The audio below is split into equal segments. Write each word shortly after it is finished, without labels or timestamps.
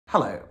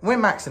Hello, we're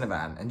Max in a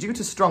Van, and due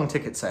to strong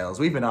ticket sales,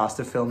 we've been asked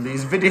to film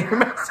these video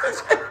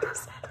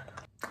messages.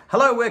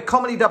 Hello, we're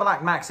comedy double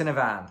act Max in a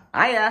Van.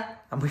 Hiya.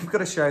 And we've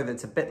got a show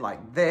that's a bit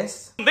like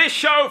this. This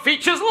show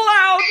features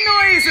loud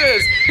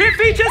noises, it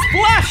features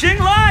flashing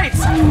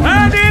lights,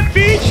 and it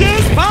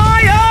features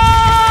fire!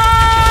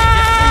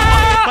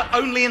 But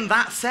only in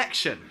that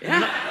section.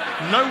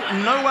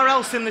 Yeah. Nowhere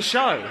else in the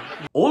show.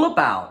 All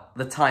about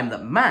the time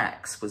that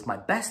Max was my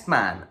best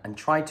man and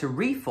tried to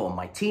reform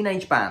my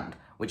teenage band,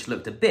 which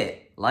looked a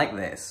bit like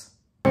this.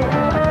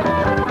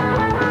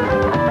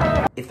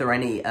 If there are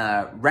any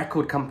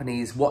record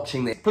companies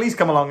watching this, please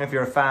come along if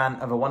you're a fan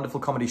of a wonderful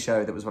comedy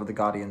show that was one of The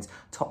Guardian's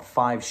top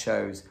 5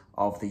 shows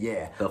of the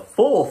year. The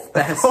fourth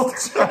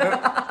best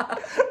show.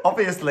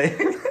 Obviously.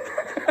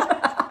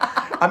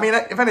 I mean,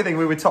 if anything,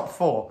 we were top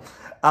 4.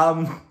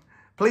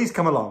 Please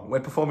come along. We're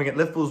performing at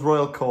Liverpool's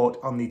Royal Court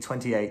on the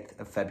 28th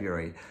of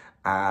February.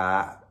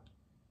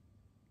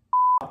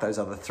 Those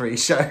other 3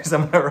 shows,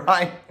 am I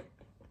right?